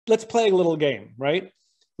let's play a little game, right?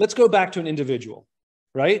 Let's go back to an individual,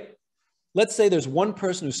 right? Let's say there's one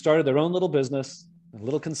person who started their own little business, a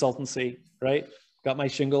little consultancy, right? Got my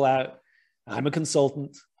shingle out. I'm a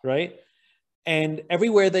consultant, right? And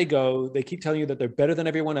everywhere they go, they keep telling you that they're better than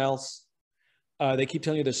everyone else. They keep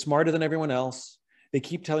telling you they're smarter than everyone else. They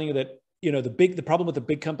keep telling you that, you know, the problem with the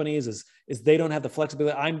big companies is they don't have the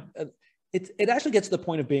flexibility. It actually gets to the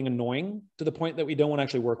point of being annoying, to the point that we don't want to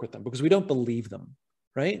actually work with them because we don't believe them,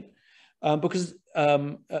 right? Now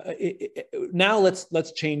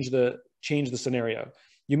let's change the scenario.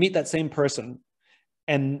 You meet that same person,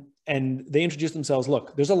 and they introduce themselves.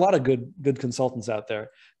 Look, there's a lot of good consultants out there.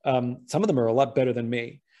 Some of them are a lot better than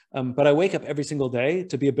me. But I wake up every single day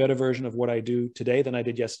to be a better version of what I do today than I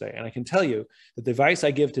did yesterday. And I can tell you that the advice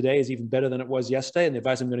I give today is even better than it was yesterday. And the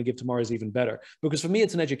advice I'm going to give tomorrow is even better. Because for me,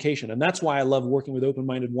 it's an education. And that's why I love working with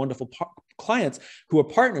open-minded, wonderful clients who are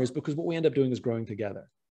partners, because what we end up doing is growing together,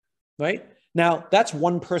 right? Now, that's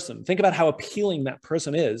one person. Think about how appealing that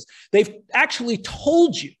person is. They've actually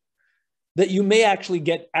told you that you may actually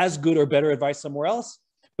get as good or better advice somewhere else.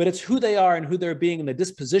 But it's who they are and who they're being and the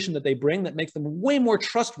disposition that they bring that makes them way more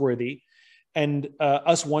trustworthy and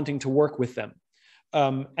us wanting to work with them.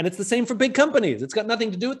 And it's the same for big companies. It's got nothing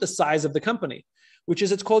to do with the size of the company, which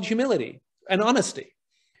is it's called humility and honesty.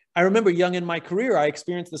 I remember young in my career, I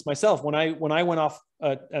experienced this myself when I went off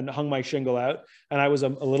and hung my shingle out, and I was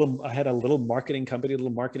I had a little marketing company, a little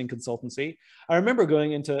marketing consultancy. I remember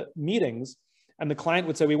going into meetings and the client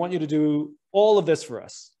would say, "We want you to do all of this for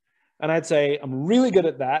us." And I'd say, I'm really good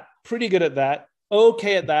at that, pretty good at that,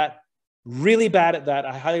 okay at that, really bad at that.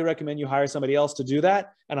 I highly recommend you hire somebody else to do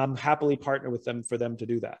that. And I'm happily partner with them for them to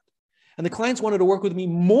do that. And the clients wanted to work with me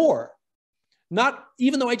more, not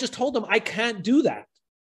even though I just told them I can't do that,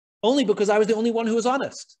 only because I was the only one who was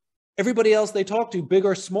honest. Everybody else they talked to, big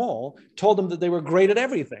or small, told them that they were great at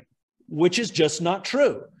everything, which is just not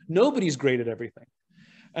true. Nobody's great at everything.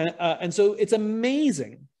 And so it's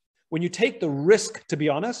amazing. When you take the risk to be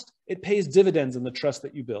honest, it pays dividends in the trust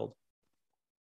that you build.